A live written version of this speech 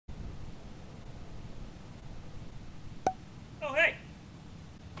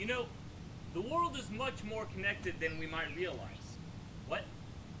know, the world is much more connected than we might realize. What?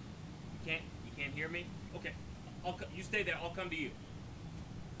 You can't hear me? Okay, you stay there. I'll come to you.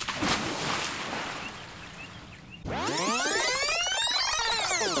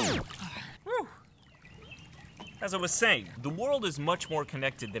 As I was saying, the world is much more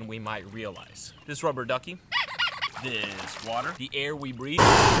connected than we might realize. This rubber ducky, this water, the air we breathe,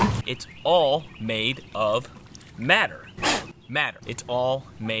 it's all made of matter. Matter. It's all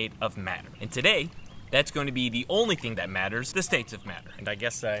made of matter. And today, that's going to be the only thing that matters, the states of matter. And I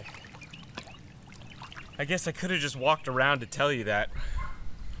guess I could have just walked around to tell you that.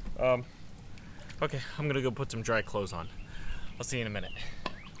 Okay, I'm gonna go put some dry clothes on. I'll see you in a minute.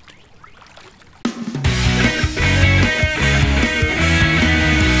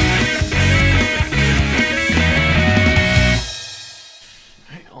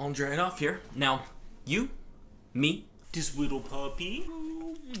 Alright, all dried off here. Now, you, me, this little puppy,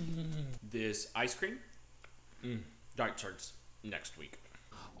 this ice cream, dark charts next week,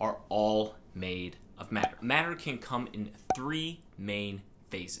 are all made of matter. Matter can come in 3 main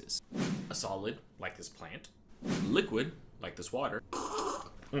phases. A solid, like this plant, liquid, like this water,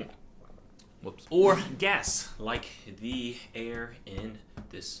 whoops, or gas, like the air in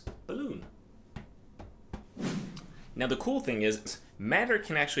this balloon. Now the cool thing is, matter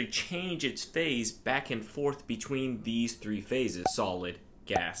can actually change its phase back and forth between these 3 phases, solid,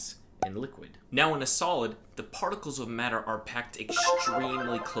 gas, and liquid. Now in a solid, the particles of matter are packed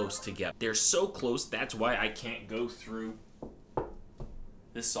extremely close together. They're so close, that's why I can't go through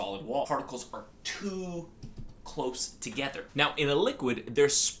this solid wall. Particles are too close together. Now in a liquid, they're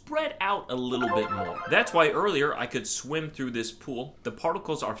spread out a little bit more. That's why earlier I could swim through this pool. The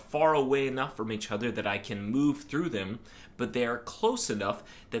particles are far away enough from each other that I can move through them, but they are close enough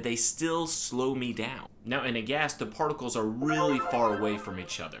that they still slow me down. Now in a gas, the particles are really far away from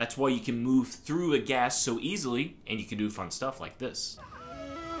each other. That's why you can move through a gas so easily, and you can do fun stuff like this.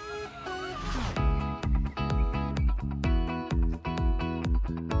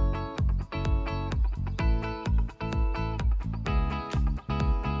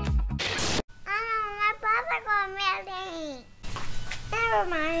 Never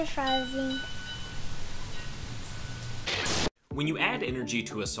mind, Frozen. When you add energy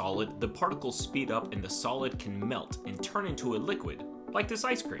to a solid, the particles speed up and the solid can melt and turn into a liquid, like this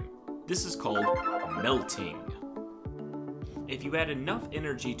ice cream. This is called melting. If you add enough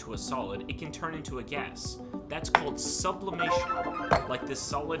energy to a solid, it can turn into a gas. That's called sublimation, like this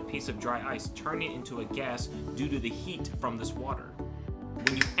solid piece of dry ice turning into a gas due to the heat from this water.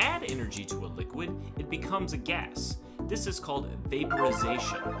 When you add energy to a liquid, it becomes a gas. This is called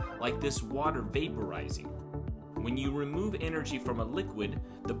vaporization, like this water vaporizing. When you remove energy from a liquid,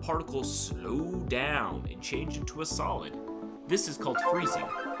 the particles slow down and change into a solid. This is called freezing,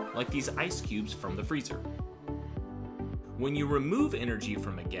 like these ice cubes from the freezer. When you remove energy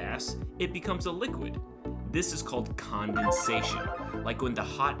from a gas, it becomes a liquid. This is called condensation, like when the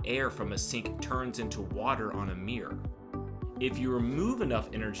hot air from a sink turns into water on a mirror. If you remove enough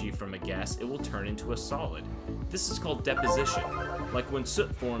energy from a gas, it will turn into a solid. This is called deposition, like when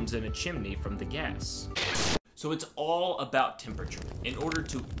soot forms in a chimney from the gas. So it's all about temperature. In order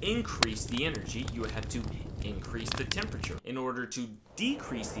to increase the energy, you have to increase the temperature. In order to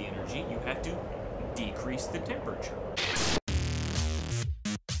decrease the energy, you have to decrease the temperature.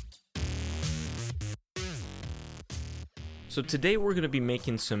 So today we're going to be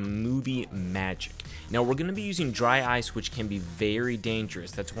making some movie magic. Now we're going to be using dry ice, which can be very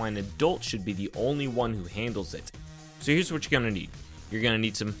dangerous. That's why an adult should be the only one who handles it. So here's what you're going to need. You're going to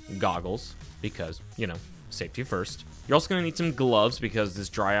need some goggles because, you know, safety first. You're also going to need some gloves because this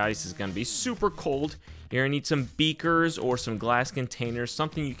dry ice is going to be super cold. You're going to need some beakers or some glass containers,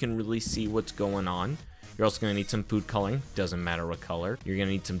 something you can really see what's going on. You're also going to need some food coloring, doesn't matter what color. You're going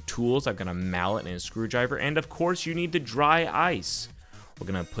to need some tools. I've got a mallet and a screwdriver, and of course you need the dry ice. We're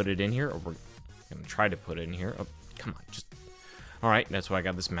going to put it in here, or we're going to try to put it in here. Oh, come on, just... Alright, that's why I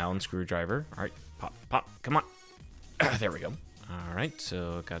got this mallet and screwdriver. Alright, pop, pop, come on. There we go. Alright,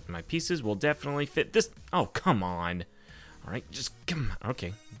 so got my pieces. Will definitely fit this. Oh, come on. Alright, just come on.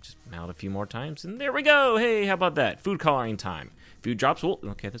 Okay, just mallet a few more times, and there we go. Hey, how about that? Food coloring time. Few drops. Well,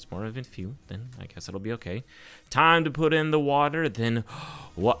 okay, that's more of a few. Then I guess it'll be okay. Time to put in the water. Then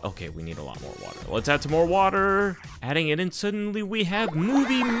what? Okay, we need a lot more water. Let's add some more water. Adding it in, suddenly we have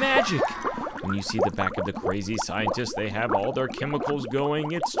movie magic. When you see the back of the crazy scientists, they have all their chemicals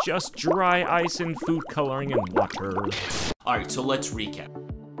going. It's just dry ice and food coloring and water. All right, so let's recap.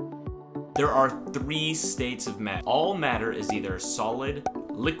 There are 3 states of matter. All matter is either solid,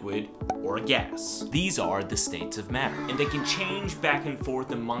 liquid, or a gas. These are the states of matter, and they can change back and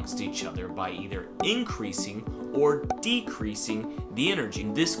forth amongst each other by either increasing or decreasing the energy.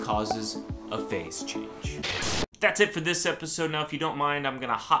 This causes a phase change. That's it for this episode. Now, if you don't mind, I'm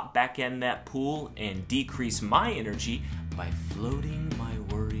gonna hop back in that pool and decrease my energy by floating my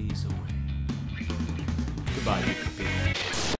worries away. Goodbye, beautiful people.